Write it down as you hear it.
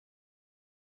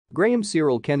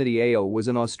Cyril Kennedy AO was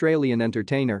an Australian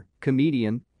entertainer,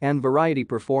 comedian, and variety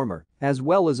performer, as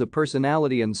well as a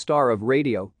personality and star of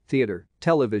radio, theatre,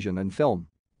 television and film.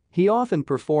 He often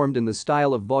performed in the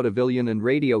style of vaudevillian and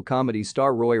radio comedy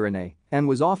star Roy Rene and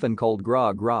was often called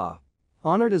Gra Gra.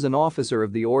 Honored as an Officer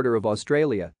of the Order of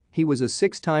Australia, he was a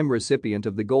six-time recipient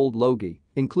of the Gold Logie,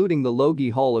 including the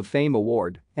Logie Hall of Fame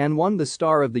award, and won the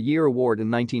Star of the Year award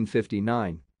in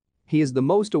 1959. He is the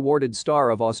most awarded star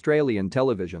of Australian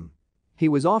television. He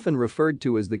was often referred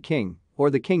to as the King or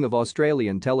the King of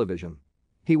Australian television.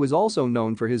 He was also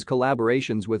known for his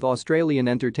collaborations with Australian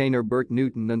entertainer Bert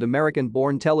Newton and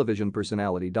American-born television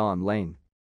personality Don Lane.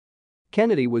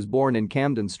 Kennedy was born in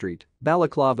Camden Street,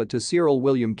 Balaclava to Cyril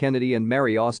William Kennedy and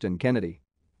Mary Austin Kennedy.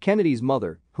 Kennedy's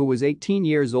mother, who was 18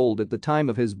 years old at the time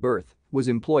of his birth, was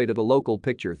employed at a local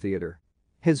picture theater.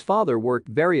 His father worked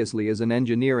variously as an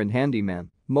engineer and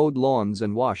handyman, mowed lawns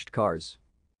and washed cars.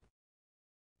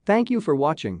 Thank you for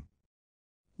watching.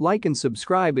 Like and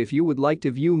subscribe if you would like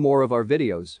to view more of our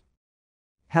videos.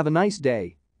 Have a nice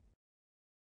day.